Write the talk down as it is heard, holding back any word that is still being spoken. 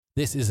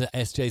This is a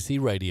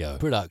SJC Radio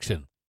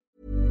production.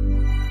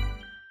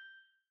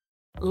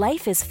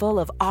 Life is full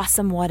of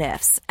awesome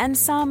what-ifs, and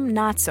some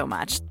not so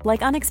much,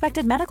 like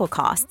unexpected medical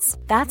costs.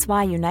 That's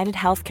why United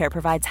Healthcare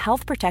provides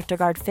Health Protector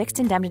Guard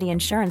fixed indemnity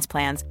insurance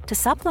plans to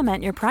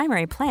supplement your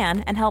primary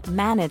plan and help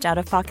manage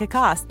out-of-pocket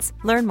costs.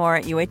 Learn more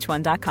at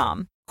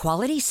uh1.com.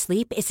 Quality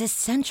sleep is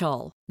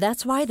essential.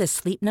 That's why the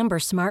Sleep Number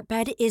Smart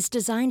Bed is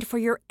designed for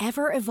your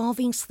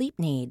ever-evolving sleep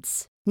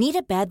needs. Need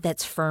a bed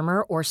that's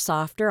firmer or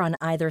softer on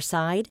either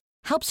side?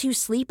 Helps you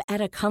sleep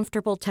at a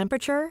comfortable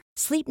temperature?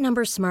 Sleep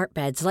Number Smart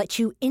Beds let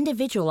you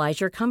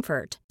individualize your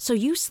comfort so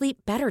you sleep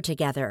better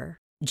together.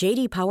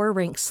 J.D. Power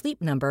ranks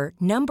Sleep Number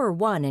number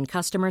 1 in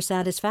customer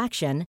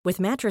satisfaction with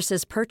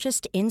mattresses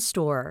purchased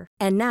in-store.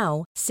 And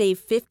now, save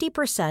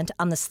 50%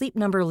 on the Sleep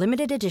Number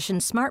Limited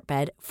Edition Smart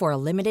Bed for a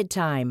limited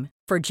time.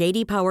 For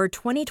J.D. Power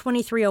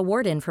 2023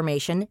 award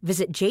information,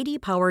 visit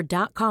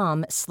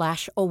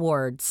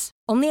jdpower.com/awards.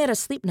 Only at a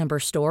Sleep Number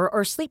store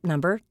or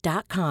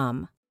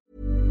sleepnumber.com.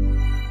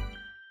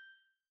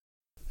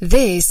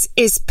 This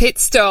is Pit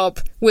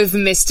Stop with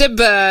Mr.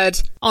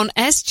 Bird on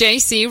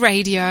SJC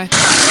Radio.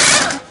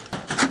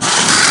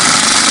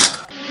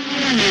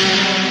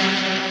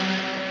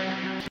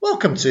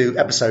 Welcome to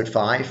episode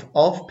 5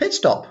 of Pit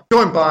Stop.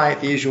 Joined by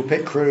the usual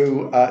pit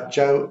crew,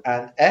 Joe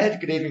and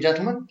Ed. Good evening,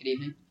 gentlemen. Good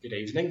evening. Good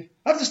evening.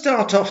 I have to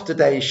start off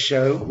today's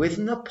show with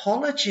an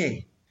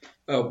apology.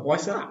 Oh,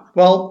 why's that?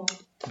 Well,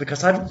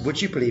 because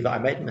would you believe it, I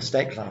made a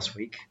mistake last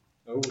week.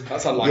 Oh,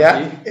 that's unlikely.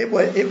 Yeah,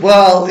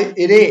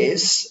 it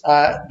is.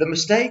 The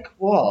mistake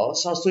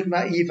was, I was talking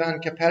about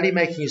Ivan Capelli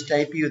making his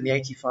debut in the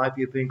 85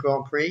 European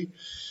Grand Prix.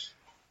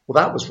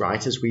 Well, that was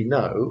right, as we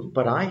know,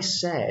 but I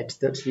said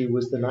that he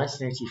was the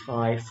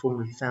 1985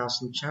 Formula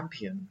 1000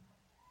 champion.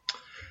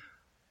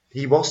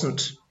 He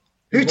wasn't.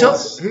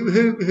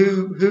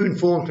 Who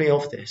informed me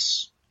of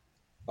this?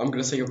 I'm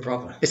going to say your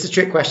brother. It's a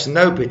trick question.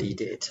 Nobody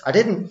did. I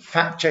didn't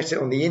fact check it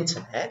on the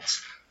internet.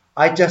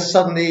 I just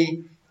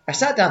suddenly... I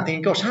sat down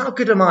thinking, gosh, how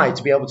good am I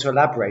to be able to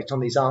elaborate on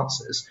these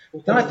answers?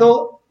 Then I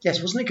thought,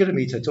 yes, wasn't it good of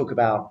me to talk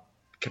about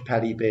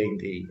Capelli being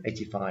the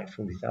 85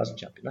 Formula 1000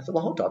 champion? I thought,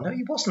 well, hold on, no,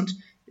 he wasn't.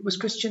 It was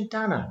Christian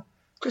Danner.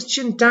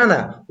 Christian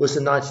Danner was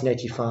the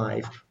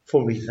 1985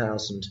 Formula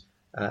 1000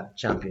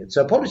 champion.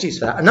 So apologies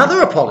for that.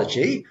 Another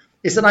apology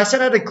is that I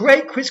said I had a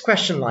great quiz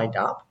question lined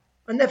up.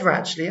 I never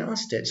actually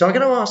asked it. So I'm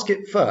going to ask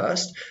it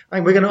first,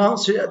 and we're going to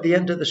answer it at the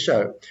end of the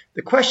show.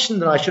 The question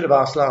that I should have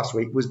asked last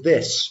week was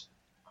this.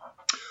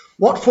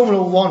 What Formula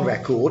 1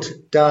 record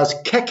does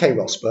Keke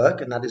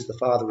Rosberg, and that is the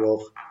father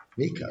of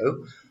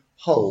Nico,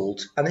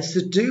 hold? And it's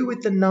to do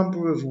with the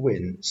number of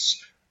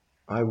wins.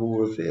 I will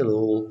reveal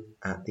all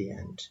at the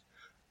end.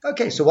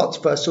 Okay, so what's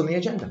first on the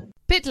agenda?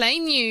 Pit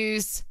Lane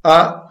News.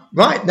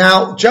 Right,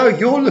 now, Joe,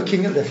 you're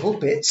looking a little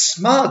bit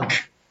smug.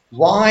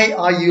 Why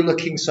are you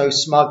looking so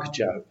smug,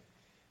 Joe?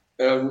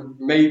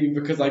 Maybe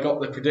because I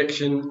got the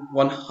prediction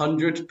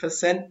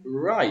 100%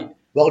 right.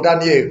 Well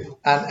done, you.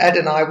 And Ed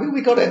and I,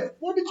 we got it.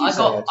 What did you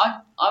say, Ed?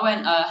 I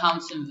went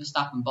Hamilton,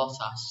 Verstappen,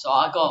 Bottas. So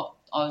I got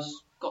 2 out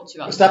of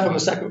 3. Verstappen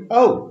was second.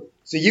 Oh,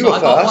 so you were I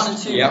first. got 1 and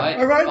 2, Yep. right?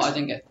 All right. But I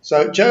didn't get.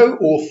 So Joe,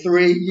 all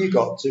 3, you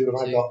got 2, and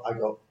 2. I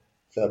got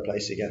third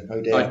place again. Oh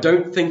dear. I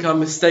don't think I'm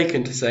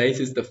mistaken to say it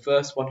is the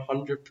first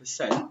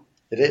 100%.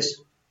 It is.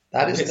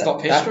 That is Pit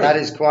stop history. that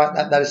is quite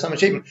that is some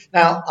achievement.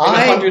 Now In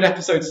 100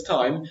 episodes'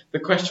 time, the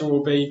question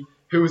will be,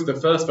 who was the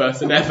first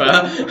person ever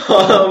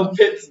on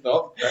Pit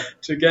Stop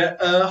to get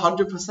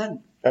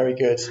 100%? Very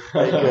good,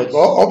 very good.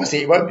 Well,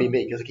 obviously it won't be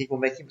me because I keep on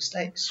making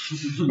mistakes.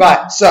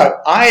 Right.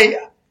 So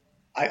I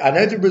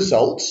know the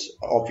results.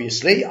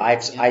 Obviously,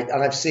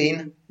 I've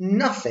seen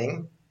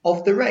nothing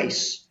of the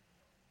race.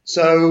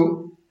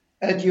 So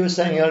Ed, you were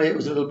saying earlier it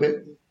was a little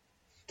bit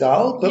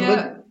dull,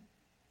 but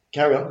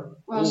carry on.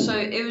 Well, so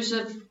it was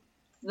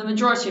the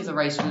majority of the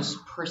race was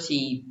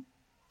pretty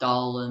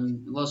dull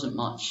and there wasn't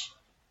much.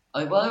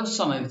 Well, there was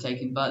some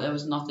overtaking, but there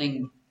was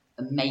nothing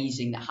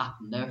amazing that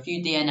happened. There were a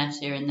few DNFs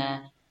here and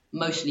there,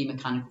 mostly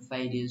mechanical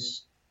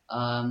failures.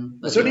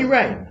 Was there any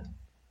rain?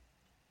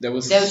 There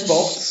was a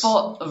spots.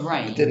 spot of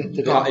rain.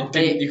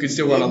 You could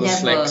still run on the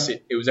slicks.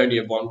 It was only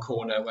in one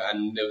corner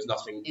and there was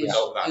nothing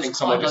result of that. I think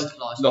someone just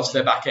lost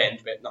their back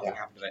end, but nothing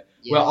happened to it.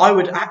 Yeah. Well, I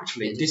would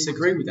actually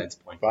disagree with Ed's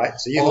point. Right.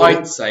 So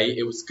I'd say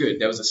it was good.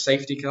 There was a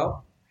safety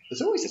car.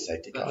 There's always a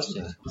safety car,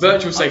 isn't there?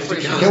 Virtual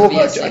safety car.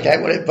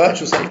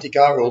 Virtual safety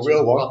car or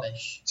real one.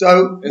 Rubbish.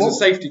 So there's a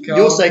safety car.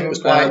 You're saying it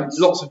was quite...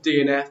 lots of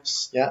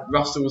DNFs. Yeah.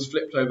 Russell was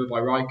flipped over by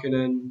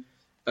Raikkonen.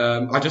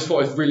 I just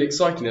thought it was really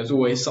exciting. There was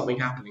always something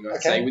happening.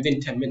 I'd say within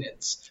 10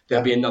 minutes,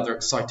 there'd be another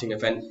exciting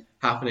event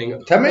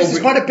happening. 10 minutes is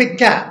quite a big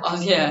gap. Oh,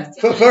 yeah.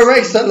 For a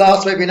race that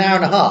lasts maybe an hour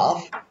and a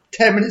half,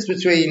 10 minutes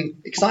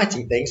between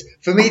exciting things,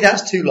 for me,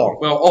 that's too long.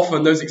 Well,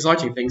 often those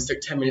exciting things took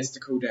 10 minutes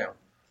to cool down.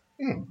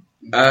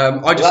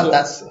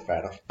 That's fair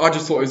enough. I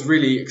just thought it was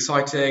really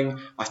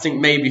exciting. I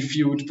think maybe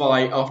fueled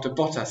by after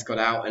Bottas got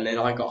out and then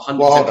I got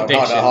 100%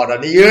 prediction. Hold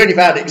on. You only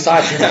found it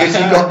exciting because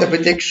you got the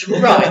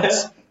prediction right.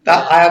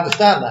 That I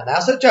understand that now.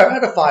 So, Joe,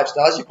 out of 5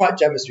 stars, you're quite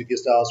generous with your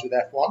stars with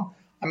F1.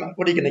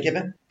 What are you going to give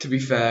it? To be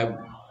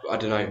fair, I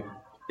don't know,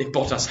 if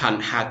Bottas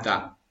hadn't had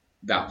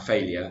that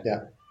failure, yeah.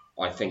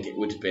 I think it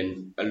would have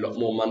been a lot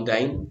more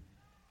mundane.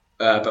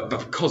 But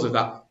because of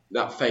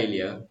that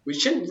failure, which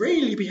shouldn't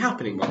really be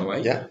happening, by the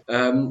way. Yeah.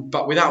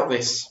 But without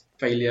this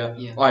failure,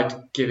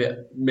 I'd give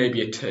it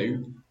maybe a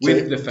 2.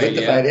 With the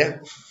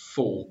failure,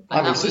 4.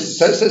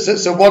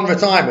 So one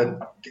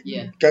retirement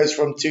goes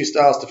from 2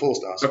 stars to 4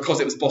 stars.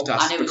 Because it was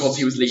Bottas, because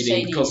he was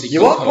leading.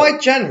 You are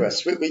quite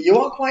generous. You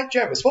are quite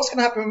generous. What's going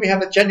to happen when we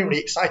have a genuinely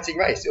exciting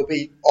race? It'll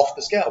be off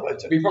the scale, won't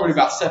it? It'll be probably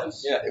about 7.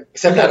 Yeah.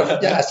 7 out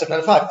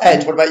of 5.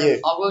 Ed, what about you?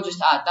 I will just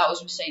add, that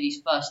was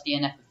Mercedes' first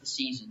DNF of the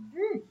season.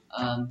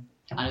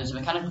 And it was a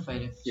mechanical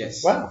failure.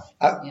 Yes. Wow.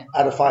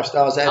 Out of 5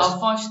 stars, Ed? Out of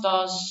 5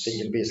 stars. I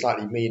think you'll be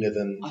slightly meaner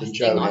than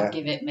Joe here. I think I'd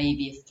give it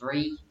maybe a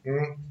 3.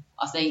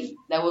 I think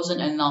there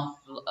wasn't enough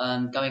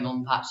going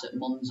on perhaps at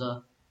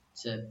Monza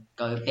to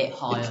go a bit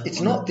higher.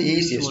 It's not the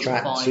easiest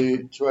track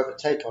to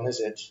overtake on, is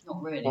it?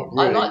 Not really.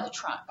 I like the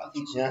track. I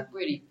think it's a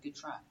really good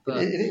track.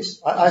 But it is.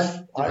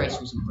 The race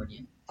wasn't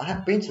brilliant. I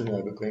have been to the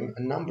Nürburgring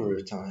a number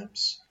of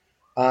times.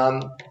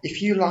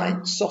 If you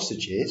like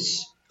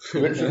sausages,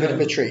 you're in for a bit of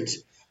a treat.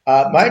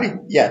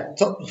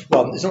 It's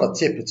not a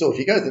tip at all. If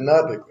you go to the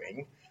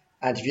Nürburgring,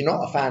 and if you're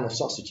not a fan of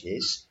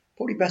sausages,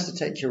 probably best to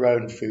take your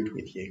own food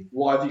with you.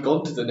 Why have you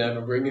gone to the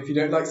Nürburgring if you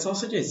don't like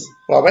sausages?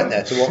 Well, I went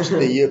there to watch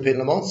the European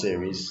Le Mans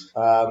Series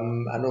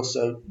and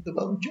also the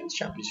World Endurance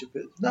Championship.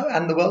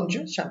 And the World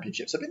Endurance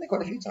Championships. I've been there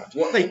quite a few times.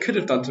 What they could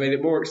have done to make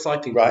it more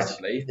exciting,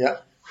 possibly,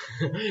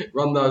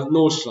 run the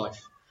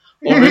Nordschleife.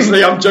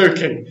 Obviously, I'm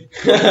joking.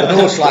 The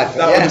Nordschleife.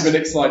 That would have been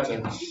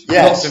exciting.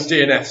 Yes. Lots of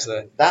DNFs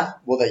there.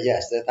 That would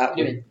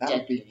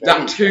be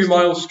that 2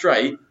 mile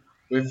straight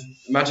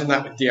imagine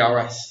that with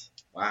DRS.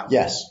 Wow.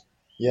 Yes.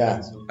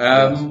 Yeah.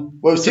 Well,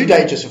 it was too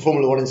dangerous for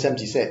Formula 1 in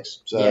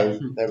 76. So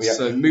there we go.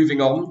 So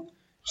moving on.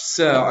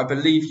 Sir, I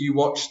believe you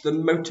watched the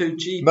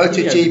MotoGP.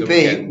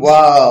 MotoGP.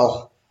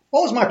 Well,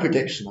 what was my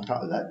prediction? I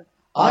can't remember.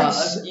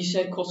 You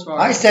said Quartararo.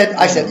 I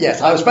said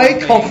yes. I was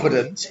very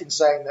confident in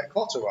saying that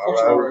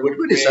Quartararo would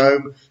win his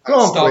home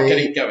Grand Prix,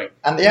 getting going,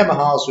 and the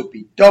Yamahas would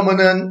be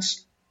dominant.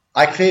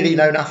 I clearly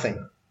know nothing.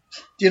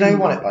 Do you know who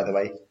won it, by the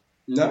way?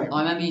 No.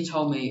 I remember you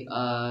told me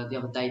the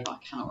other day, but I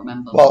cannot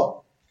remember.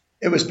 Well,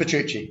 it was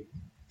Petrucci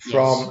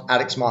from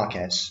Alex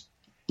Marquez.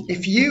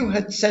 If you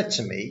had said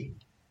to me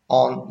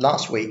on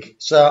last week,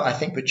 sir, I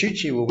think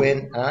Petrucci will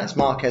win and Alex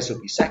Marquez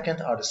will be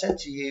second, I would have said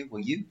to you, well,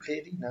 you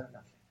clearly know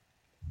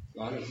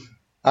nothing. Right.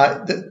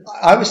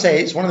 I would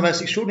say it's one of the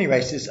most extraordinary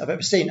races I've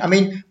ever seen. I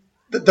mean,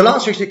 the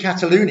last race at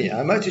Catalonia,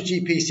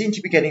 MotoGP seemed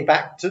to be getting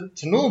back to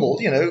normal.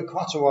 You know,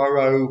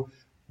 Quartararo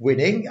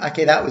winning.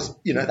 Okay, that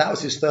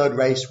was his third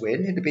race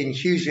win. It had been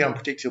hugely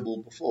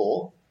unpredictable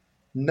before.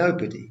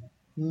 Nobody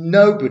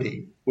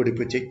would have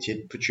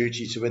predicted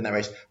Petrucci to win that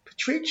race.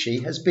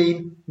 Petrucci has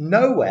been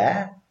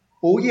nowhere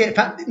all year. In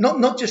fact,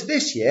 not just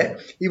this year.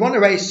 He won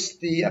a race,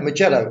 the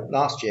Mugello,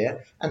 last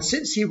year, and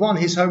since he won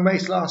his home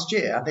race last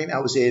year, I think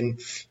that was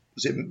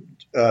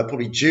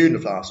probably June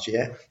of last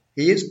year,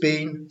 he has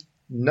been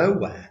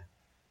nowhere.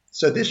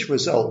 So this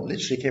result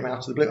literally came out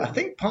of the blue. I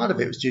think part of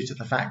it was due to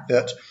the fact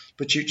that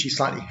Petrucci's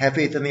slightly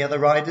heavier than the other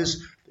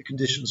riders. The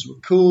conditions were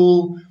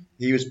cool.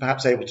 He was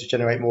perhaps able to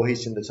generate more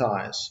heat in the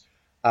tyres.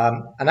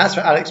 And as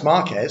for Alex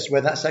Marquez,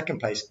 where that second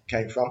place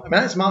came from, I mean,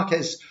 Alex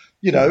Marquez,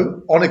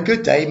 on a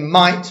good day,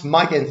 might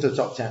get into the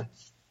top 10.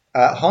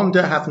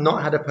 Honda have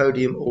not had a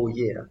podium all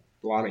year.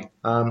 Blimey.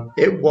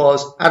 It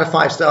was out of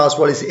 5 stars.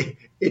 What is it?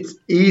 It's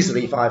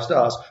easily 5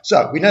 stars.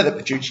 So we know that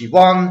Petrucci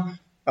won.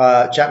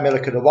 Jack Miller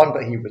could have won,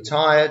 but he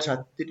retired. I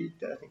think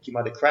he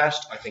might have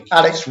crashed.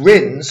 Alex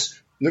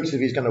Rins looks as if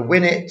he's going to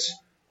win it.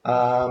 What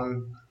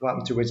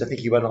happened to Rins? I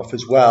think he went off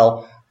as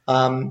well.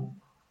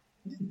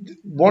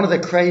 One of the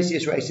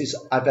craziest races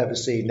I've ever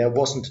seen. There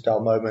wasn't a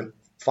dull moment.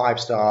 5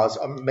 stars,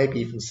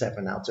 maybe even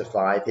 7 out of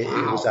 5. It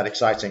was that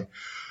exciting.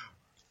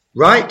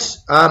 Right.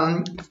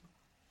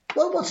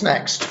 Well, what's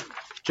next,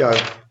 Joe?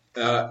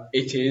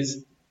 It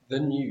is the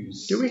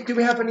news. Do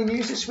we have any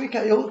news this week?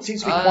 It all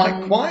seems to be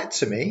quite quiet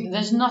to me.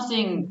 There's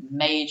nothing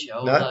major,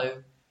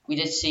 although we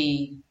did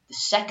see the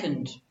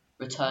second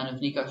return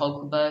of Nico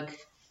Hülkenberg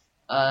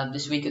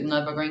this week at the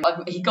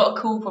Nürburgring. He got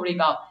a call probably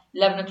about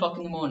 11 o'clock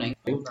in the morning.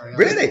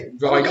 Really?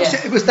 Right.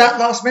 Yeah. It was that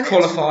last minute?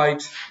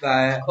 Qualified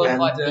there.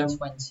 Qualified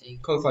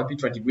P20. Qualified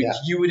P20, which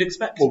you would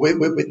expect. Well,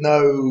 with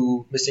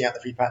no missing out the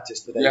free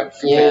practice today.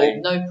 Yeah,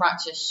 no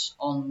practice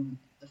on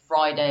the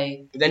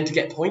Friday. But then to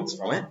get points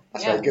from it.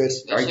 That's very good.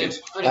 Very good.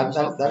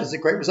 That is a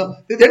great result.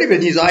 The only bit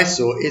of news I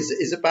saw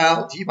is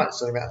about, you might have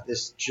something about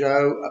this,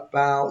 Joe,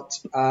 about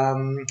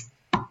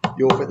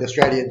your friend, the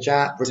Australian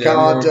chap,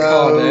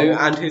 Ricardo.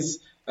 And his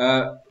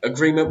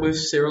agreement with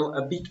Cyril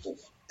Abiteboul.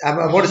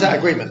 And what is that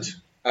agreement?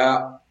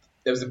 There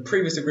was a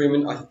previous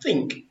agreement, I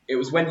think it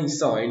was when he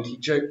signed, he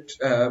joked,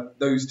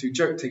 those two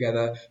joked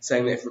together,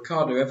 saying that if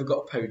Ricardo ever got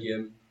a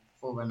podium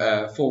for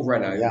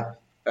Renault,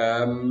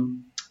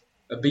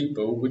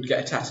 Abiteboul would get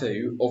a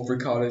tattoo of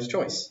Ricardo's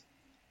choice.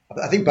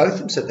 I think both of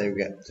them said they would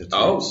get tattoos.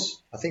 Oh.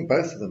 I think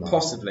both of them are.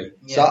 Possibly.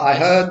 So I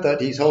heard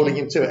that he's holding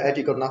him to it. Ed,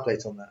 you got an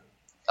update on that?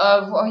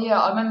 Well, yeah,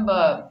 I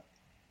remember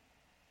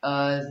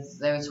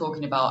They were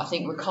talking about, I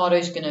think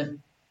Ricciardo's going to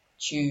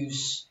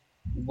choose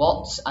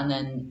what, and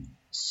then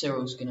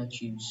Cyril's going to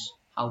choose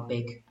how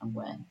big and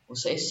where. Or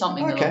so it's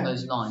something along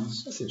those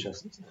lines. That's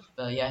interesting, isn't it?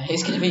 But yeah,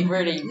 it's going to be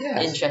really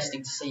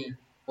interesting to see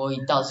what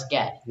he does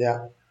get.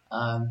 Yeah.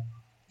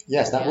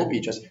 Yes, that will be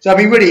interesting. So, I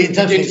mean, really, in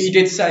terms he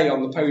did say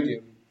on the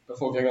podium,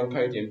 before going on the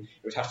podium,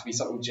 it would have to be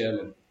something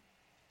German.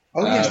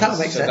 Oh, yes, that would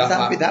make sense.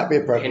 That would be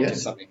appropriate.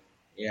 Something.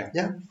 Yeah.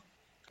 Yeah.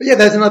 But yeah,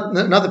 there's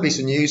another piece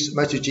of news.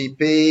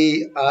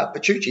 MotoGP,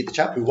 Petrucci, the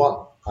chap who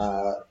won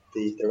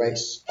the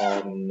race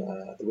on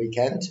the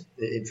weekend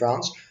in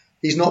France,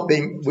 we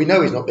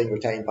know he's not being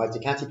retained by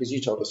Ducati, because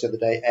you told us the other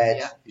day,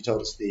 Ed, you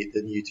told us the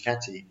new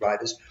Ducati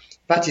riders.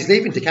 In fact, he's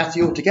leaving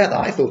Ducati altogether.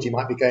 I thought he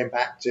might be going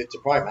back to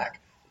Pramac,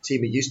 the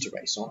team he used to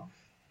race on.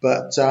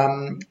 But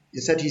he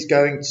said he's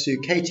going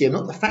to KTM,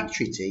 not the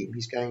factory team,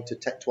 he's going to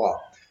Tectoy,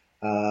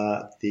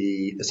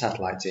 the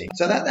satellite team.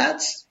 So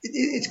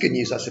it's good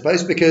news, I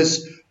suppose,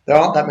 because there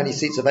aren't that many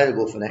seats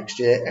available for next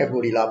year.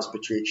 Everybody loves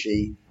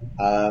Petrucci,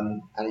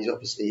 and he's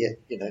obviously,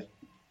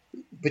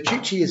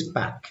 Petrucci is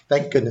back.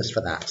 Thank goodness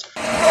for that.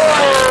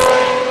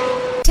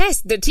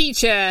 Test the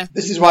teacher.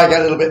 This is why I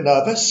get a little bit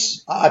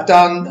nervous. I've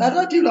done, and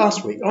I do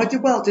last week, and I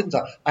did well, didn't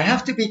I? I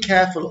have to be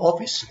careful,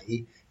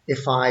 obviously,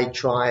 if I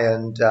try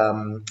and,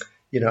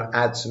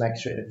 add some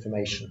extra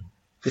information.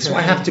 This is why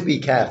I have to be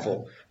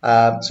careful.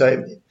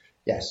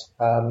 Yes,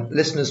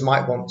 listeners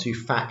might want to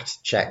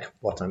fact check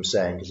what I'm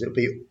saying, because it'll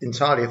be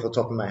entirely off the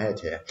top of my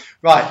head here.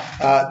 Right,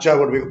 Joe,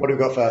 what do we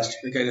got first?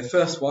 Okay, the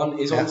first one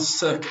is on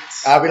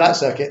circuits. We like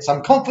circuits.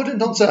 I'm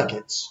confident on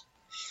circuits.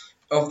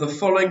 Of the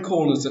following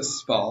corners at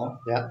Spa,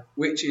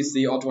 which is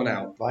the odd one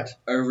out? Right.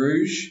 Eau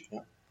Rouge,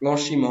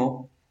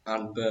 Blanchiment,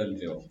 and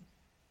Bernville.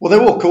 Well,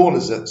 they're all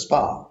corners at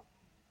Spa.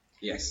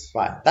 Yes.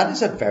 Right, that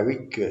is a very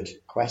good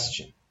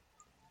question.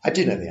 I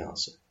do know the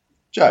answer.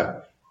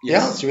 Joe, the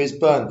answer is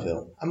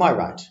Bernville. Am I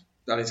right?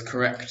 That is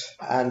correct.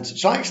 And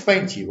shall I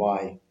explain to you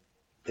why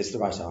it's the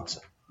right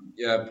answer?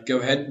 Yeah, go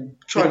ahead.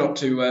 Try not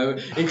to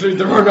include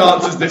the wrong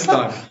answers this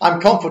time.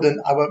 I'm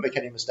confident I won't make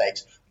any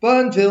mistakes.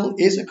 Bernville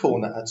is a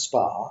corner at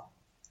Spa,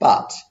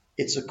 but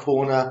it's a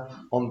corner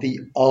on the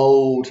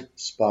old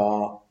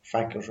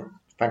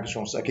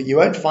Spa-Francorchamps circuit. You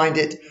won't find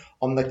it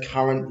on the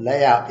current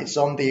layout. It's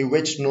on the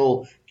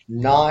original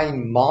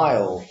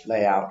 9-mile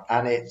layout,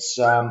 and it's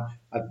a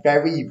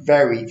very,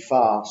 very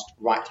fast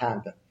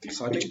right-hander,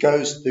 which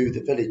goes through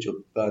the village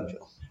of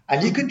Bernville.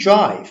 And you can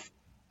drive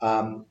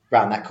round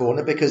that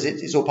corner because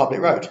it's all public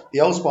road.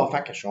 The old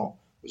Spa-Francorchamps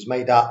was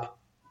made up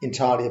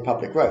entirely of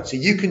public road. So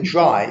you can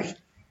drive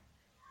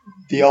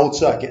the old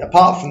circuit,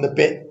 apart from the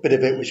bit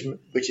of it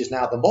which is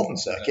now the modern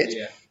circuit.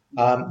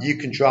 You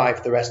can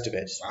drive the rest of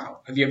it.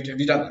 Wow. Have you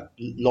done that?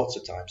 Lots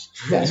of times.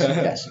 Yes,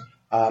 yes.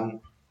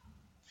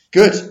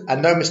 Good,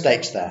 and no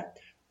mistakes there.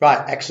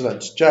 Right,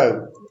 excellent.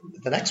 Joe,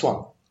 the next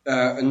one.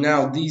 And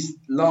now these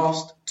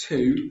last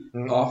two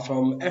are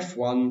from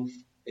F1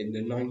 in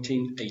the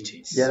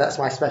 1980s. Yeah, that's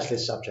my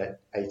specialist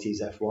subject,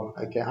 80s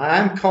F1. Okay, I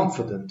am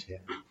confident here.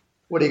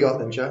 What do you got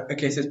then, Joe?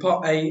 Okay, so there's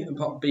part A and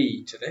part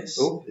B to this.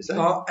 Oh, is there?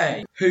 Part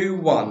A. Who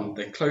won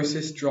the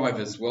closest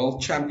drivers'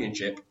 world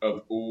championship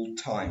of all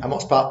time? And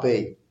what's part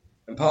B?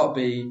 And part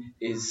B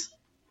is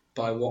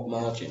by what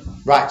margin?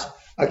 Right,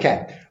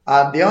 okay.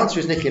 The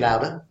answer is Niki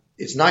Lauda.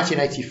 It's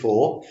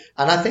 1984.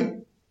 And I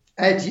think,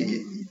 Ed,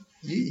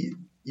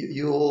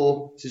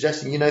 you're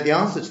suggesting you know the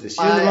answer to this.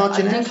 You know the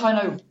margin, I think I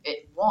know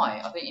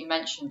why. I think you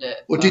mentioned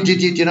it. Well, did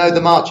you know the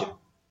margin?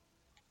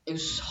 It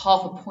was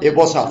half a point. It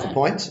was half a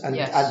point. And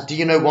do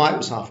you know why it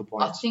was half a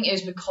point? I think it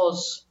was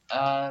because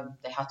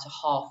they had to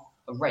half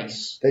a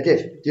race. They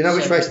did. Do you know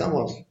which race that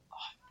was?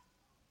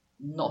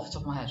 Not off the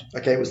top of my head.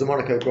 Okay, it was the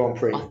Monaco Grand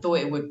Prix. I thought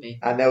it would be.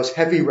 And there was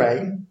heavy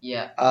rain.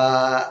 Yeah.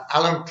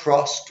 Alain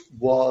Prost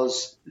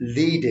was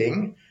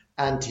leading,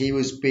 and he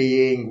was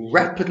being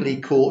rapidly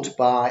caught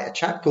by a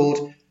chap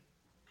called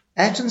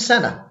Ayrton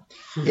Senna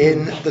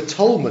in the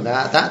Toleman.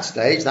 At that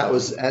stage, that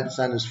was Ayrton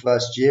Senna's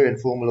first year in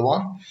Formula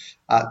One.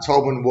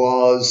 Toleman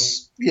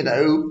was,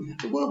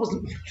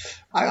 wasn't,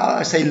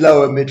 I say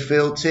lower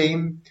midfield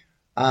team,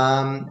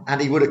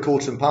 and he would have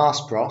caught and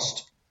passed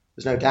Prost.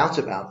 There's no doubt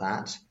about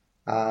that.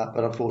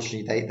 But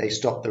unfortunately, they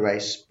stopped the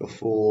race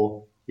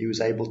before he was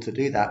able to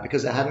do that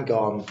because it hadn't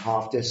gone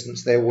half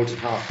distance. They awarded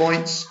half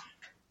points,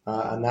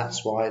 and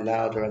that's why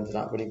Lauda ended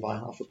up winning by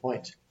half a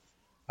point.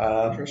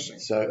 Interesting.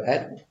 So,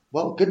 Ed,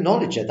 well, good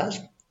knowledge, Ed.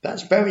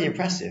 That's very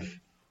impressive.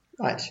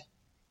 Right.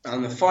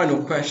 And the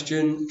final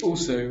question,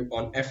 also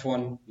on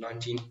F1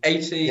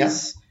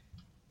 1980s,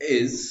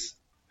 is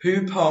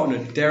who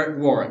partnered Derek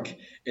Warwick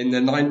in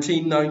the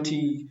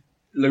 1990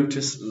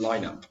 Lotus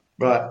lineup?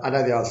 Right, I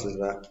know the answer to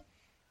that.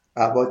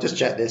 Well, just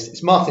check this.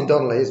 It's Martin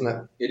Donnelly, isn't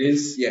it? It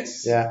is,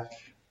 yes. Yeah.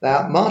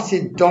 Now,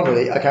 Martin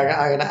Donnelly, okay,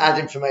 I'm going to add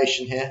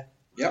information here.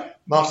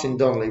 Yep. Martin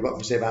Donnelly, what can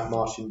we say about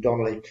Martin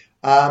Donnelly?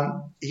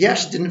 He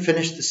actually didn't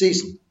finish the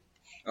season.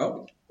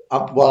 Oh.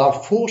 Well,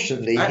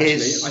 unfortunately, I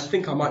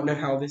think I might know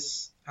how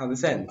this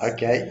ends.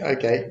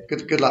 Okay.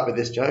 Good luck with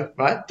this, Joe.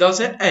 Right? Does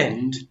it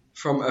end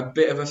from a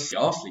bit of a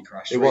ghastly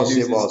crash. It where was.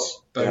 he It loses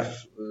was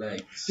both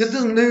legs. He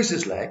doesn't lose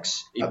his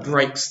legs. He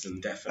breaks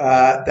them,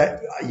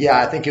 definitely.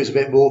 I think it was a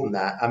bit more than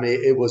that. I mean,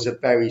 it was a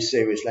very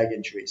serious leg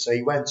injury. So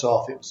he went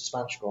off. It was the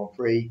Spanish Grand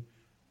Prix.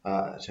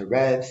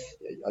 Jerez.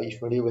 Are you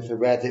familiar with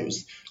Jerez? It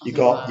was you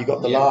got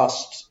the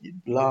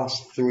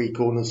last three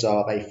corners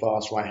are very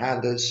fast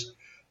right-handers.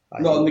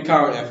 Not in the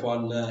current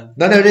F1.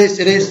 No, it is.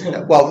 It is.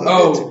 Well,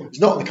 it's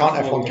not in the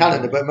current F1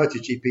 calendar, but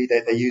MotoGP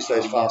they use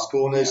those fast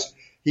corners.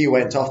 He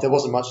went off. There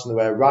wasn't much in the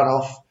way of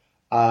runoff,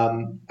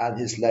 and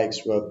his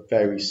legs were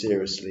very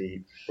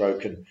seriously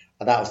broken,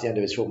 and that was the end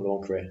of his Formula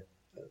One career.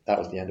 That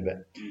was the end of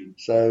it.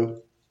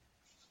 So,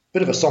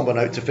 bit of a somber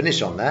note to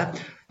finish on there.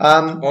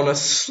 On a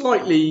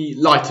slightly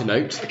lighter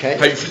note,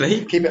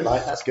 hopefully. Keep it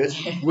light, that's good.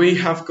 We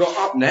have got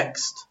up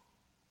next,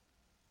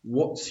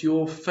 what's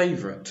your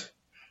favourite?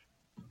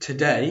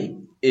 Today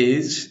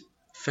is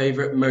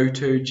favourite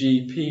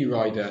MotoGP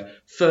rider.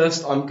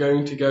 First, I'm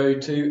going to go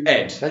to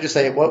Ed. Can I just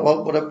say,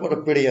 what a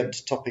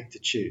brilliant topic to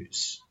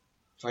choose.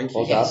 Thank you.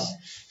 Well done.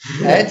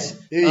 Ed,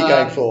 who are you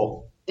going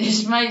for?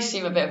 This may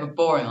seem a bit of a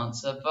boring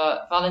answer,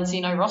 but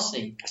Valentino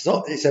Rossi.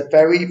 It's a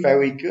very,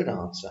 very good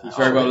answer. He's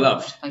very well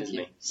loved. Thank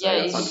you. So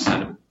that's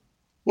understandable.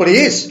 Well, he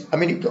is. I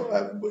mean,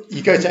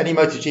 you go to any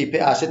MotoGP.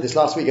 I said this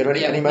last week. Go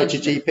to any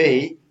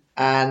MotoGP,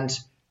 and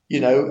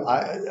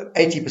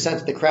 80%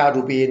 of the crowd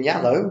will be in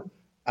yellow,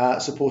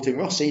 supporting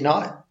Rossi.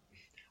 Now,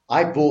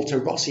 I bought a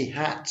Rossi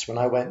hat when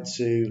I went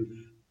to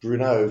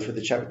Brno for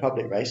the Czech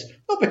Republic race,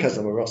 not because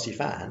I'm a Rossi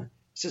fan.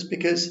 It's just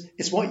because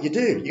it's what you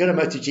do. You go to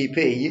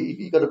MotoGP,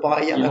 you got to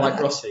buy a yellow hat. You like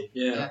Rossi,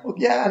 yeah. Well,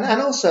 yeah,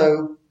 and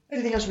also,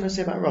 anything else you want to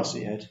say about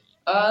Rossi, Ed?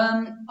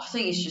 I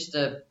think he's just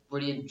a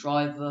brilliant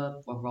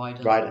driver or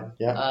rider. Rider,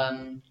 yeah.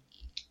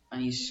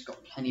 And he's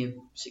got plenty of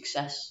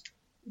success.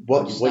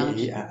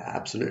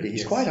 Absolutely.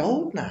 He's quite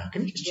old now.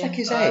 Can you just check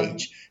his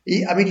age?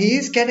 He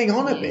is getting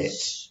on a bit.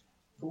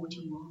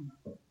 41.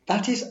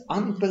 That is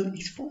unbelievable.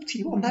 He's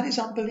 41. That is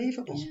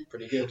unbelievable. Yeah.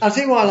 Pretty good. I'll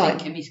tell you what I like.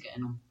 Kimmy's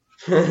getting on.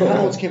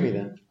 How old's Kimmy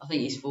then? I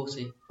think he's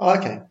 40. Oh,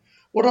 okay.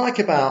 What I like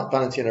about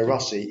Valentino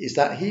Rossi is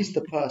that he's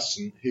the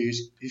person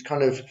who's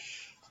kind of,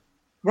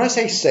 when I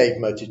say saved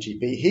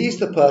MotoGP, he's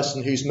the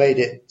person who's made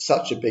it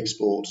such a big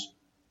sport.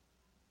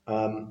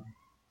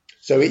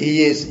 So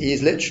he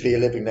is literally a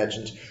living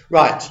legend.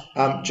 Right,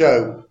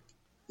 Joe,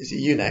 is it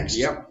you next?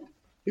 Yep.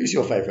 Who's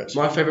your favourite?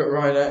 My favourite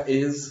rider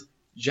is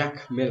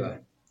Jack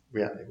Miller.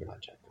 We like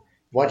Jack.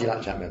 Why do you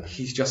like Jack Miller?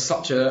 He's just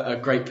such a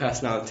great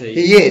personality.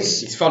 He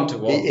is. He's fun to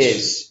watch. He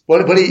is.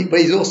 Well, but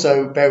he's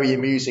also very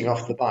amusing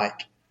off the bike.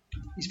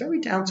 He's very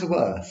down to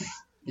earth.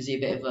 Is he a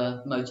bit of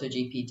a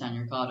MotoGP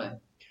Daniel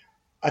Ricciardo?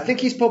 I think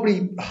he's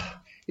probably...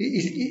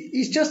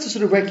 He's just a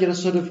sort of regular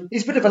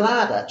he's a bit of a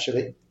lad,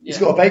 actually. He's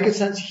got a very good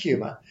sense of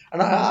humour. And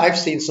I've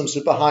seen some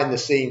sort of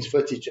behind-the-scenes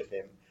footage of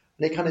him.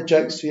 And he kind of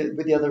jokes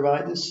with the other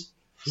riders.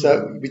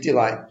 So we do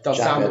like Does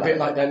Jack sound Miller. a bit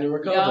like Daniel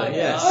Ricciardo,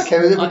 yes. Okay,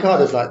 well,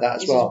 Ricciardo's like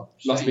that as well.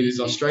 Must be his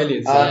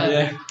Australian side,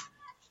 yeah.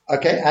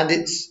 Okay, and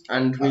it's...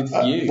 And with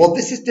you. Well,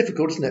 this is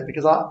difficult, isn't it?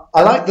 Because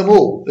I like them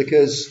all,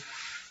 because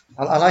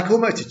I like all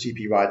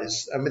MotoGP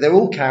riders. I mean, they're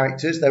all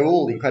characters. They're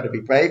all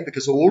incredibly brave,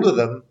 because all of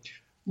them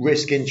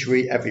risk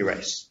injury every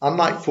race.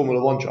 Unlike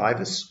Formula One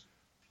drivers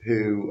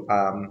who,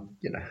 I'm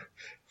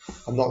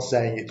not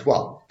saying it's...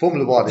 Well,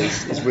 Formula One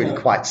is really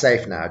quite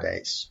safe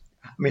nowadays.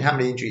 I mean, how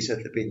many injuries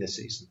have there been this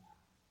season?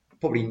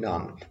 Probably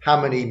none. How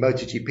many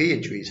MotoGP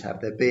injuries have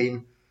there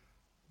been?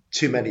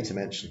 Too many to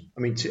mention. I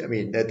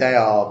mean, they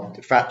are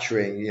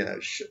fracturing,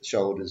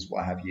 shoulders,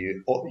 what have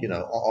you,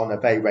 on a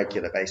very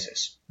regular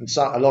basis. And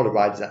so a lot of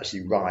riders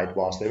actually ride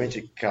whilst they're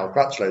injured. Cal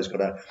Crutchlow's got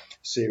a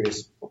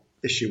serious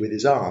issue with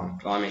his arm.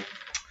 Blimey.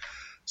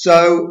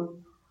 So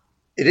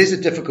it is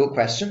a difficult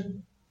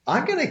question.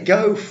 I'm going to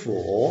go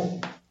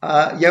for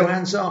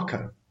Johann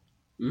Zarco.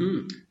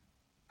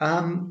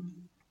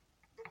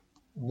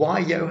 Why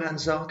Johann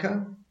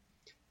Zarco?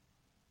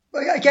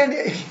 Well, again,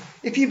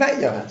 if you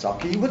met Johann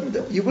Zarco,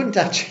 you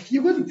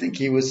wouldn't think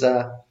he was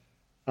a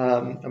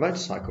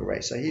motorcycle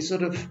racer. He's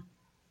sort of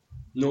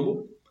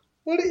normal.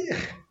 Well,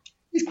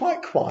 he's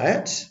quite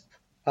quiet.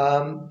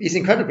 He's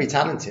incredibly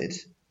talented.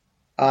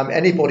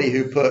 Anybody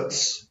who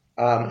puts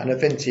an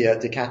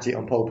Avintia Ducati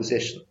on pole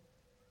position.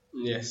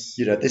 Yes.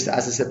 This,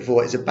 as I said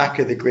before, is a back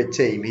of the grid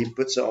team. He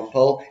puts it on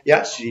pole. He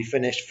actually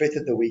finished 5th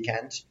at the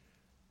weekend.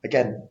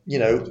 Again, the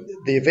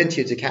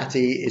Avintia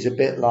Ducati is a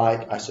bit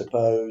like, I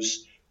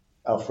suppose,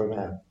 Alfa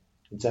Romeo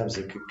in terms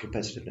of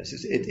competitiveness.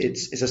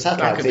 It's a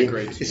satellite team.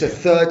 It's a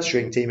third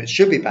string team. It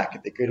should be back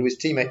at the grid. His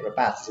teammate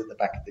Rabat is at the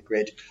back of the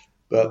grid,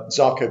 but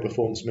Zarco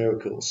performs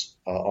miracles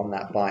on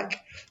that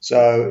bike.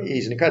 So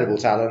he's an incredible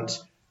talent.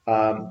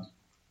 And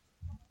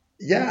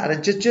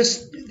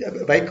just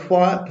a very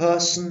quiet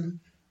person.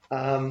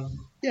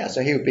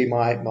 So he would be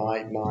my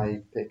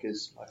pick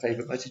as my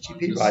favourite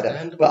MotoGP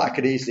rider. But I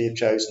could easily have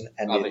chosen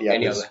any of the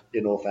others,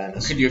 in all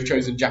fairness. Could you have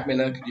chosen Jack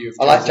Miller?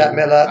 I like Jack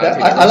Miller.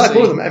 I like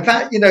all of them. In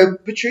fact,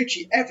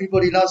 Petrucci,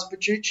 everybody loves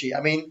Petrucci.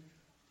 I mean,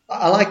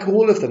 I like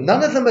all of them.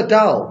 None of them are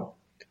dull.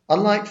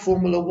 Unlike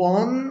Formula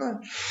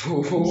One,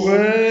 who's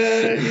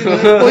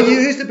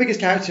the biggest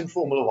character in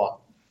Formula One?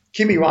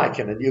 Kimi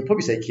Raikkonen. You'd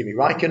probably say Kimi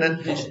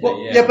Raikkonen.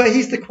 Yeah, but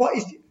he's a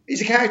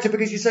character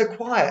because he's so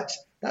quiet.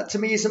 That to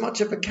me isn't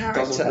much of a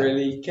character. Doesn't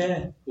really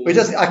care. Well, he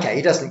doesn't. Okay,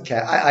 he doesn't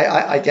care.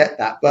 I get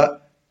that,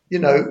 but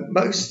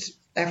most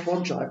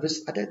F1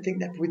 drivers, I don't think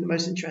they're probably the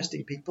most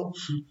interesting people.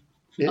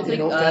 I think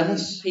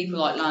people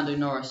like Lando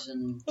Norris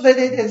and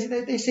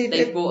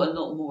they've brought a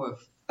lot more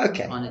of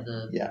kind of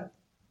the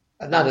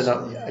Lando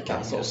Norris,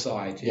 that sort of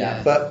side.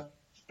 Yeah, but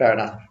fair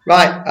enough.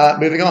 Right,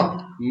 moving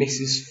on.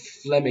 Mrs.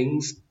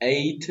 Fleming's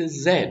A to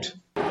Z.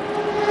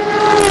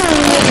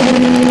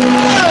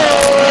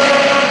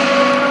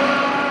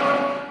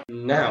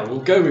 Now we'll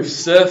go with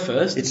Sir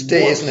first. It's D,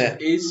 isn't it?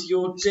 What is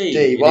your D?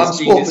 D. Well, I'm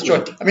sport for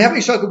choice. I mean,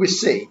 having struggled with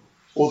C,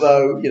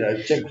 although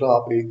Jim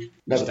Clark, we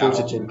never thought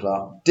of Jim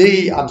Clark.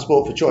 D, I'm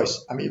sport for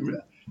choice. I mean,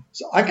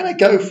 so I'm going to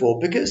go for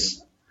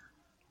because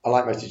I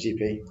like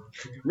MotoGP.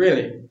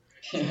 Really?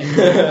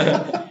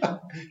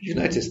 You've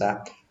noticed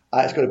that.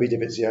 It's got to be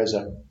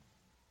Dovizioso.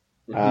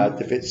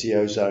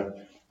 Dovizioso.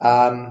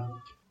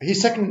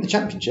 He's second in the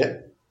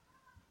championship.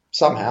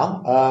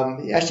 Somehow.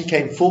 He actually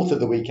came fourth of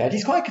the weekend.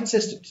 He's quite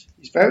consistent.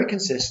 He's very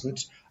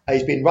consistent.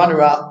 He's been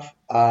runner-up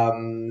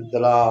the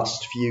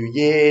last few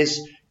years.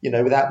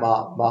 Without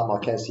Marc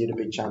Marquez, he'd have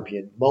been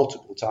champion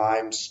multiple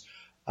times.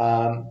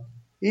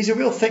 He's a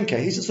real thinker.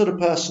 He's the sort of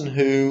person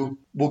who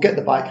will get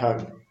the bike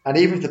home. And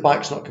even if the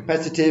bike's not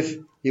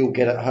competitive, he'll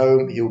get it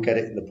home. He'll get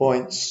it in the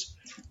points.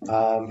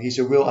 He's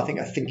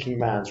a thinking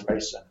man's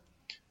racer.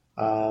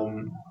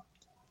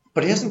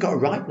 But he hasn't got a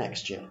ride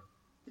next year.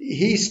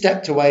 He's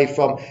stepped away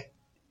from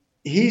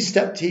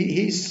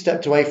Ducati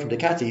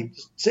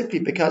simply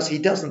because he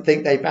doesn't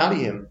think they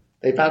value him.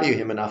 They value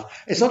him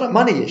enough. It's not a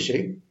money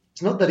issue.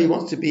 It's not that he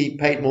wants to be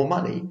paid more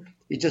money.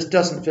 He just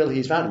doesn't feel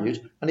he's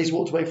valued, and he's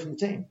walked away from the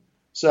team.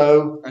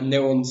 So, and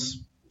no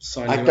one's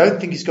signed him I don't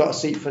think he's got a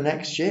seat for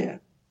next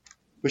year.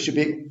 Which should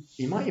be.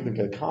 He might even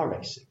go car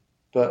racing,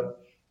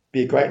 but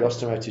be a great loss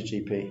to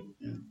MotoGP.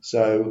 Yeah.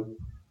 So,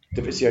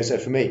 Dovizioso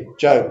for me.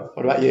 Joe,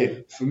 what about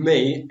you? For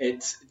me,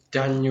 it's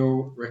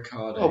Daniel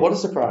Ricciardo. Oh, what a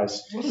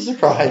surprise. What a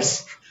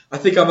surprise. I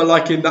think I'm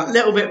liking that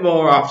little bit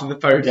more after the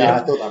podium. Yeah, I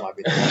thought that might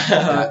be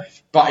the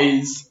But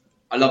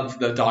I love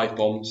the dive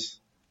bombs.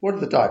 What are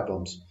the dive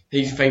bombs?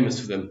 He's famous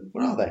for them.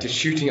 What are they? Just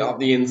shooting it up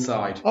the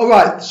inside. Oh,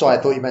 right. Sorry,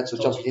 I thought you meant to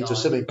jumping into a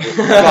swimming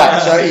pool.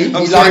 Right, so he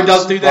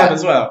does do that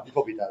as well. He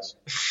probably does.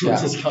 Yeah.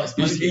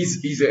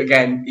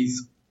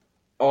 he's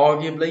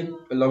arguably,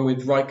 along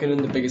with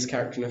Raikkonen, the biggest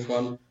character in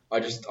F1. I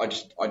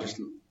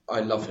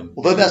love him.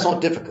 Although that's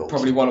not difficult.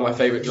 Probably one of my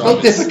favourite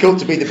drivers. It's not difficult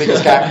to be the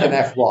biggest character in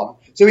F1.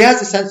 So he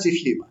has a sense of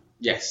humour.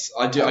 Yes,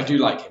 I do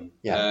like him.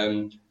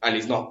 Yeah. And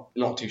he's not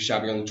too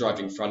shabby on the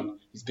driving front.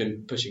 He's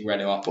been pushing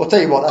Renault up. Well, I'll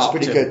tell you what, that's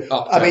pretty good.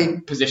 I mean,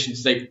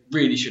 positions they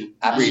really shouldn't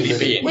really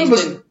be in.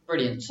 He's been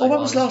brilliant. When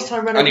was the last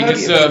time Renault and he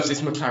deserves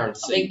this McLaren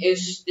seat. I think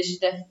this is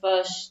their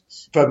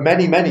first... For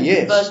many, many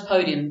years. First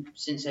podium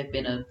since they've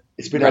been a...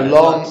 It's been a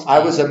long... I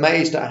was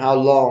amazed at how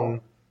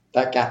long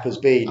that gap has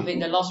been. I think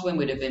the last win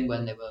would have been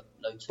when they were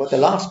Lotus. But the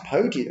last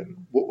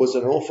podium was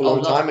an awful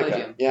long time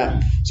ago.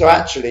 Yeah. So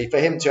actually, for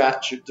him to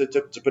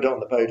put it on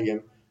the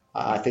podium,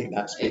 I think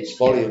that speaks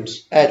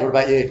volumes. Ed, what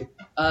about you?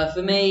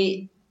 For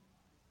me,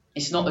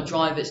 it's not a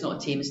driver, it's not a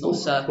team, it's not a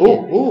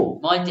circuit.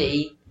 My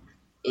D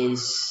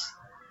is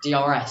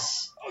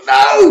DRS.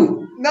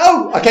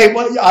 No. Okay,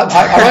 well,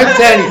 I won't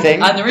say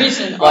anything. And the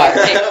reason I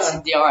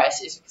picked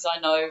DRS is because I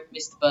know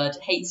Mr. Bird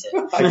hates it.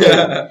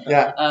 Okay.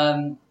 Yeah.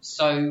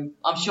 So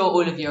I'm sure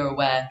all of you are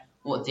aware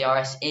what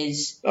DRS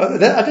is. I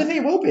don't think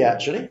it will be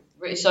actually.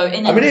 So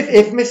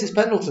if Mrs.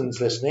 Pendleton's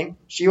listening,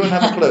 she won't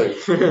have a clue.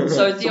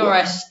 So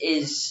DRS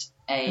is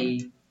a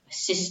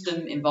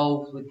system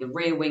involved with the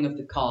rear wing of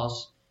the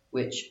cars,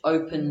 which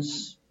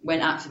opens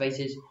when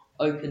activated.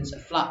 Opens a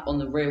flap on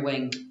the rear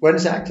wing. When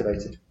is it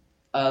activated?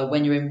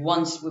 When you're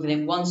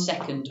within 1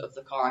 second of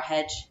the car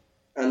ahead.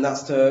 And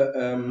that's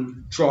to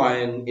try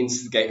and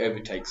instigate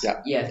overtakes.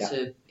 Yeah.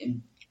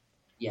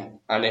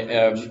 And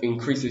it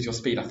increases your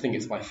speed. I think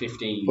it's by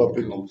 15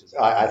 kilometers.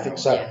 I think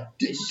so. Yeah,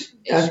 it's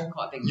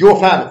quite a big. You're a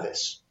fan of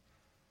this?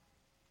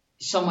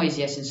 In some ways,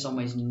 yes. In some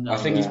ways, no. I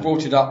think he's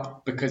brought it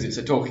up because it's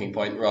a talking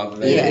point rather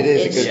than. Yeah, it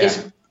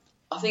is.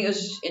 I think it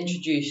was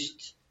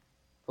introduced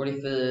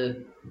probably for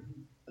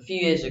a few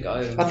years ago.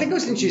 I think it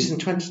was introduced in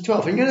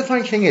 2012. And the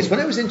funny thing is, when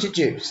it was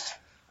introduced,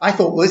 I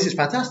thought, well, this is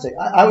fantastic.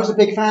 I was a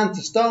big fan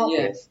to start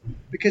with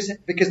because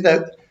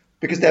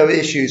there were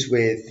issues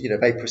with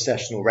very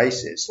processional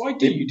races. Why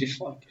do you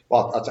dislike it?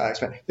 Well, I'll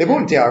explain. They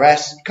brought in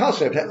DRS. Cars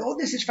were oh,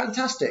 this is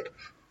fantastic.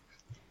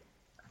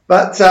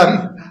 But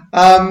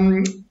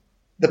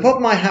the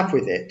problem I have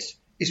with it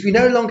is we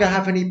no longer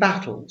have any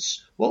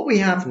battles. What we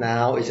have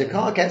now is a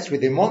car gets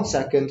within 1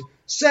 second,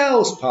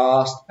 sails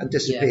past and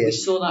disappears. Yeah, we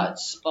saw that at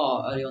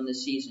Spa early on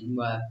this season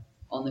where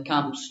on the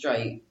Campbell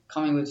Straight,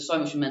 coming with so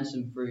much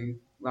momentum through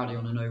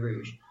Raidillon and Eau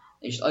Rouge,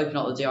 they just open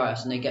up the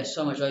DRS and they get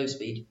so much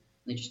overspeed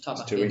They just tuck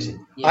It's back too in. easy.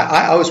 Yeah.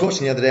 I was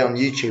watching the other day on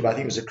YouTube. I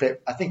think it was a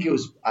clip. I think it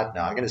was, I don't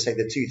know, I'm going to say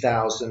the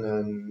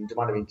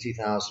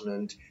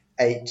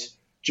 2008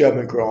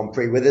 German Grand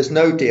Prix where there's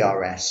no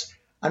DRS.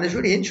 And it's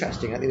really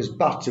interesting. I think it was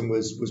Button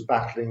was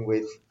battling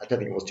with, I don't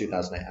think it was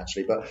 2008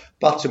 actually, but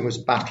Button was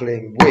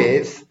battling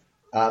with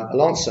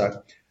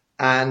Alonso.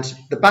 And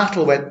the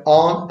battle went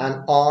on,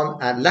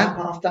 and lap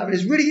after lap. It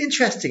was really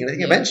interesting. And I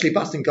think eventually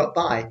Button got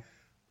by.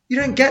 You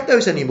don't get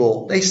those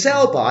anymore. They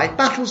sail by.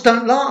 Battles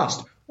don't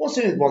last. What's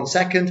in it 1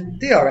 second?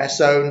 DRS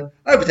zone,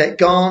 overtake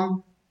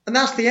gone, and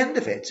that's the end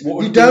of it.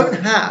 You don't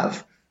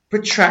have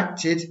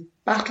protracted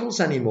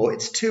battles anymore.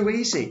 It's too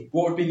easy.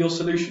 What would be your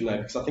solution though?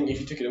 Because I think if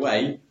you took it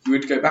away, you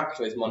would go back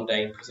to those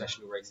mundane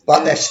processional races.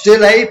 But they're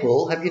still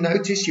able. Have you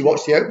noticed? You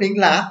watch the opening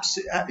laps.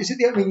 Is it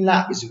the opening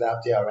lap is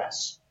without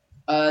DRS?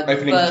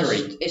 Opening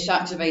first, 3. It's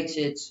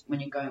activated when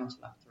you're going on to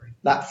lap 3.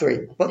 Lap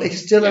 3. But they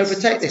still Yes,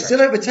 overtake. They that's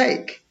still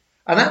overtake.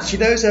 And actually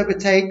those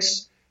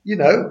overtakes,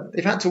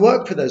 they've had to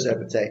work for those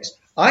overtakes.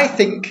 I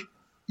think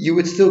you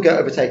would still get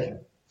overtaken.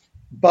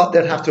 But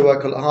they'd have to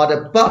work a lot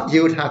harder. But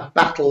you would have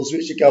battles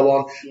which would go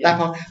on, lap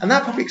on. And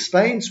that probably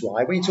explains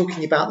why, when you're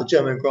talking about the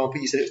German Grand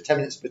Prix, you said it was 10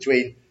 minutes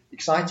between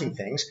exciting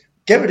things.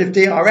 Get rid of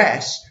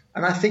DRS,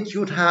 and I think you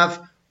would have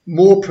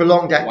more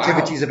prolonged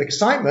activities of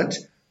excitement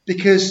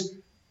because,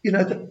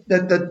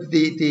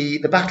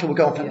 the battle will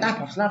go on for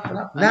lap after lap after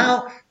lap.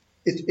 Now,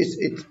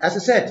 it's as I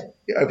said,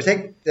 you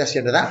overtake, that's the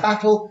end of that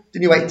battle.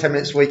 Then you wait 10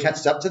 minutes before you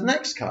catch up to the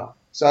next car.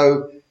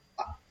 So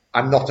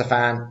I'm not a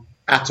fan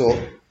at all.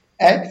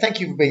 Ed, thank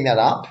you for bringing that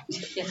up.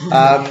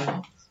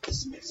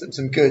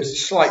 Some good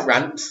Slight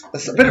rant.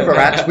 That's a bit of a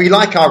rant. We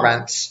like our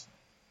rants.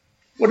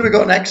 What have we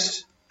got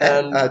next,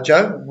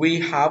 Joe? We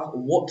have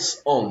What's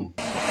On.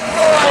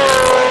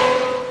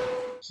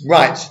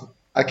 Right.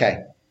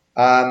 Okay.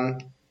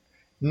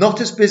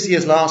 Not as busy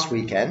as last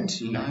weekend.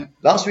 No.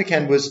 Last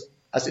weekend was,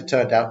 as it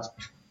turned out,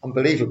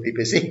 unbelievably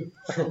busy.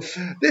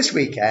 This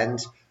weekend,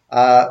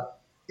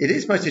 it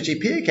is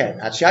MotoGP again.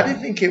 Actually, I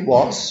didn't think it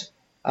was.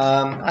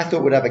 I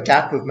thought we'd have a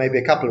gap of maybe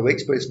a couple of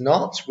weeks, but it's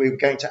not. We're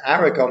going to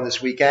Aragon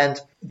this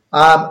weekend.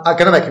 I'm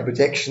going to make a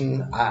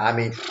prediction.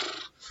 I'm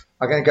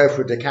going to go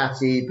for a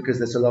Ducati because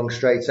there's a long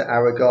straight at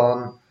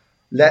Aragon.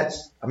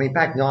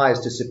 Bagnaia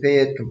has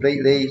disappeared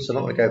completely, so I'm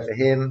not going to go for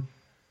him.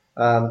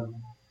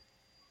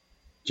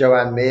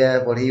 Joan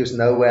Mir, well, he was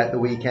nowhere at the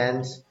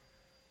weekend.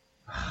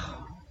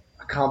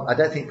 I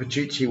don't think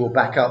Petrucci will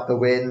back up the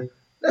win.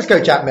 Let's go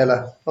Jack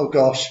Miller. Oh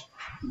gosh.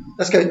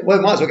 Let's go. Well,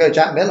 we might as well go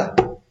Jack Miller.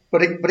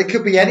 But it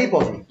could be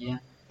anybody. Yeah.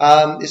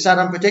 It's that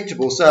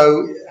unpredictable.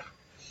 So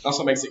that's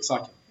what makes it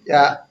exciting.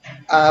 Yeah.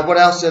 What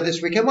else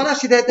this weekend? Well,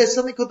 actually, there's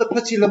something called the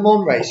Petit Le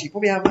Mans race. You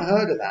probably haven't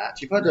heard of that.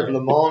 You've heard of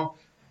Le Mans,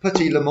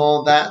 Petit Le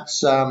Mans.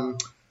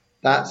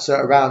 That's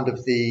a round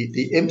of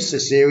the IMSA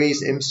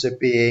series. IMSA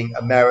being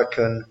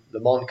American Le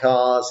Mans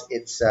cars.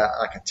 It's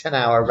like a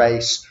 10-hour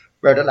race.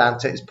 Road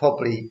Atlanta is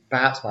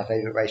perhaps my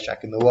favourite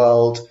racetrack in the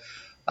world.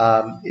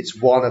 It's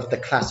one of the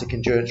classic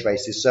endurance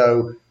races.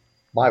 So,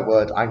 my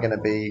word,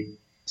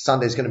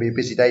 Sunday's going to be a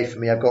busy day for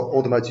me. I've got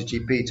all the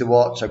MotoGP to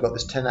watch. I've got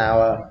this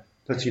 10-hour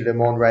Petit Le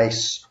Mans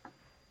race.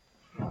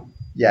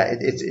 Yeah,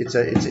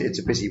 it's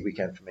a busy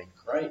weekend for me.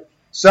 Great.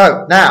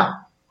 So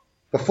now,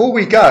 before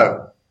we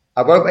go,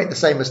 I won't make the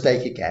same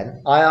mistake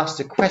again. I asked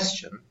a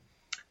question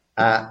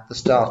at the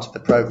start of the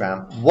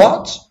programme.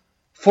 What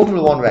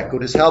Formula One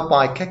record is held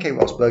by Keke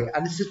Rosberg,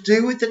 and it's to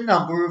do with the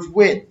number of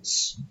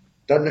wins?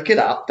 Don't look it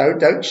up.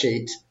 Don't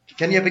cheat.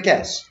 Can you have a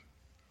guess?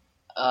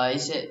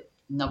 Is it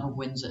number of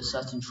wins at a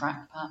certain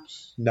track,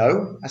 perhaps?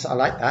 No. I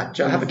like that.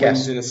 Joe, have a guess.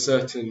 Wins in a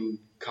certain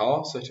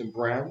car, certain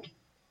brand?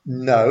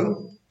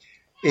 No.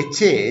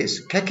 It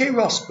is. Keke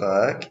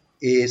Rosberg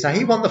he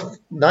won the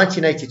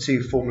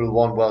 1982 Formula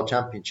One World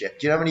Championship.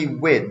 Do you know how many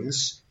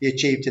wins he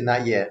achieved in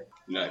that year?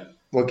 No.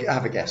 Well,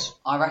 have a guess.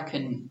 I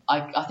reckon,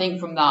 I think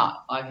from that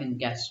I can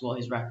guess what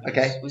his record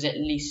was. Was it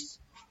least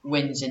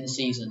wins in the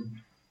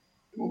season?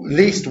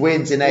 Least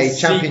wins in a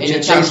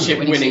championship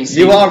winning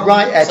season. You are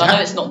right, Ed. So I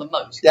know it's not the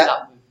most. Yeah,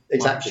 that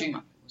exactly.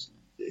 Schumacher, wasn't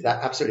it?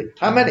 Absolutely.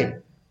 How many?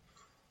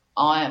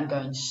 I am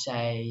going to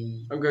say...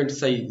 I'm going to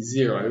say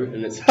 0,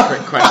 and it's a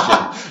trick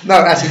question. No,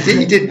 actually,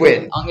 he did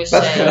win. I'm going to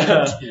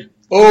say 2.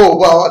 Oh,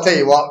 well, I'll tell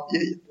you what.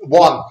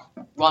 1.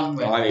 1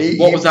 win.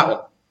 What was that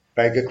one?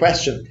 Very good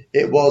question.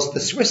 It was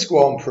the Swiss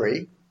Grand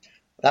Prix.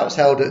 That was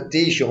held at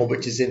Dijon,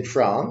 which is in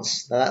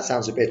France. Now, that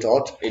sounds a bit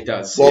odd. It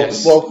does, well,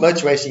 yes. Well,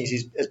 motor racing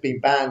has been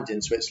banned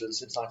in Switzerland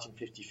since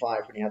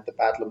 1955 when you had the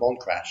bad Le Mans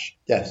crash.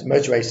 Yes,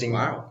 motor racing.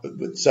 Wow.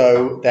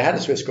 So they had a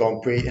Swiss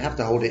Grand Prix. You have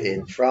to hold it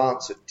in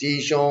France, at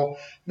Dijon.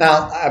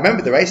 Now, I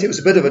remember the race. It was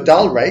a bit of a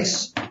dull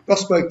race.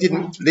 Rosberg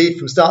didn't lead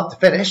from start to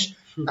finish,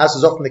 as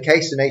was often the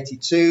case in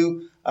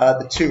 82.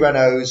 The two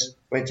Renaults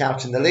went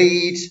out in the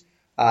lead.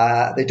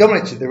 They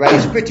dominated the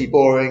race, pretty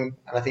boring.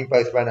 And I think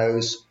both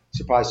Renaults,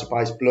 surprise,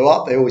 surprise, blew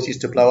up. They always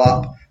used to blow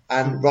up.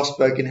 And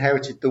Rosberg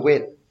inherited the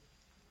win.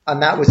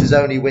 And that was his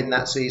only win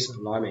that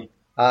season. Blimey.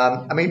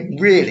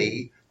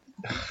 Really,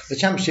 the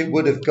championship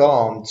would have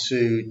gone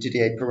to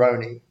Didier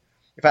Pironi.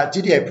 In fact,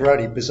 Didier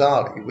Pironi,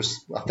 bizarrely,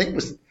 was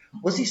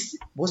Was he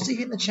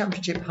in the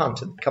championship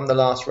hunt come the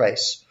last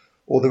race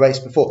or the race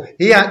before?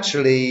 He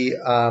actually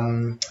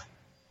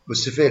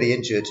was severely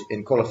injured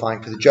in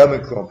qualifying for the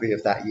German Grand Prix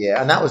of that year,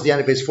 and that was the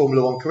end of his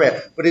Formula One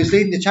career. But he was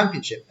leading the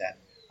championship then,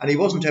 and he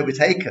wasn't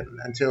overtaken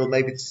until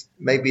maybe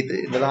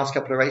in the last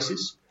couple of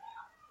races.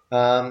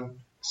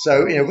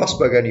 So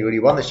Rosberg only really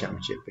won the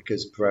championship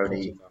because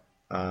Pironi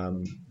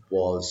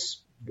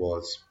was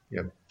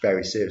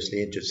very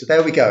seriously injured. So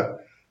there we go.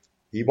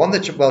 He won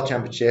the World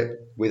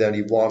Championship with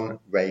only one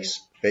race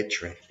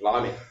victory.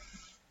 Blimey.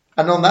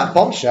 And on that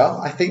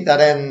bombshell, I think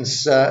that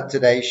ends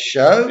today's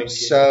show.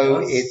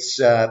 So it's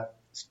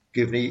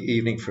good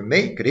evening from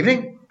me. Good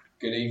evening.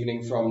 Good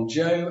evening from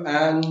Joe,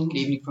 and Good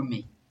evening from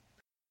me.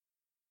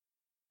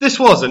 This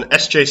was an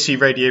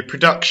SJC Radio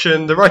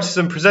production. The writers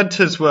and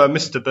presenters were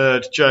Mr.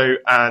 Bird, Joe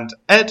and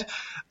Ed.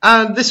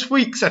 And this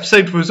week's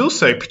episode was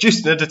also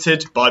produced and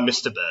edited by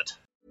Mr. Bird.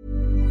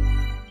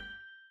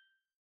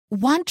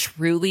 Want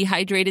truly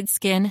hydrated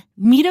skin?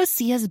 Meet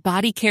Osea's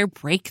Body Care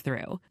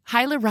Breakthrough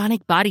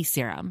Hyaluronic Body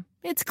Serum.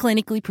 It's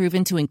clinically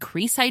proven to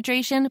increase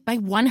hydration by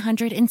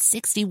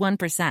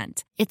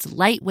 161%. It's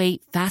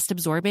lightweight,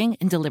 fast-absorbing,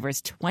 and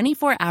delivers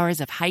 24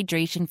 hours of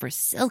hydration for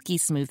silky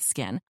smooth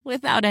skin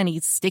without any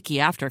sticky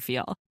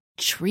afterfeel.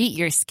 Treat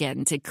your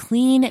skin to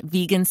clean,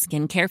 vegan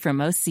skincare from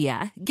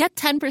Osea. Get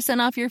 10%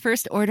 off your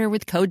first order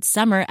with code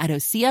SUMMER at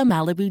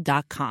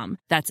OseaMalibu.com.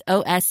 That's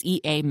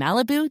OSEA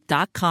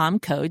Malibu.com,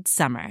 code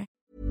SUMMER.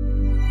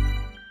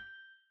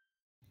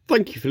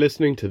 Thank you for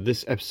listening to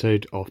this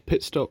episode of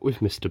Pit Stop with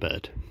Mr.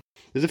 Bird.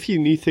 There's a few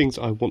new things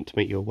I want to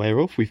make you aware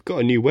of. We've got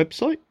a new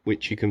website,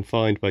 which you can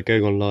find by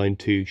going online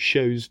to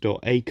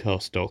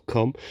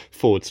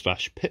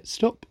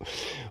shows.acast.com/pitstop,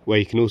 where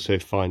you can also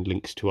find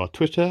links to our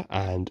Twitter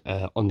and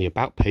on the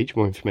About page,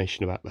 more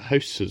information about the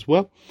hosts as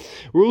well.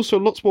 We're also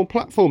on lots more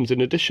platforms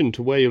in addition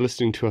to where you're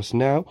listening to us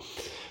now.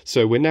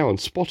 So we're now on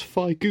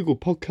Spotify, Google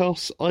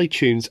Podcasts,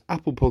 iTunes,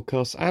 Apple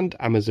Podcasts and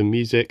Amazon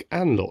Music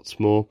and lots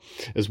more,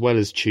 as well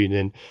as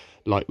TuneIn,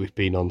 like we've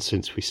been on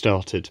since we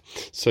started.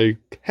 So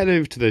head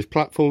over to those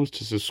platforms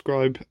to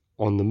subscribe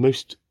on the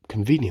most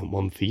convenient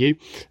one for you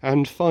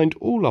and find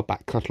all our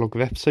back catalogue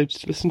of episodes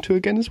to listen to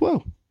again as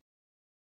well.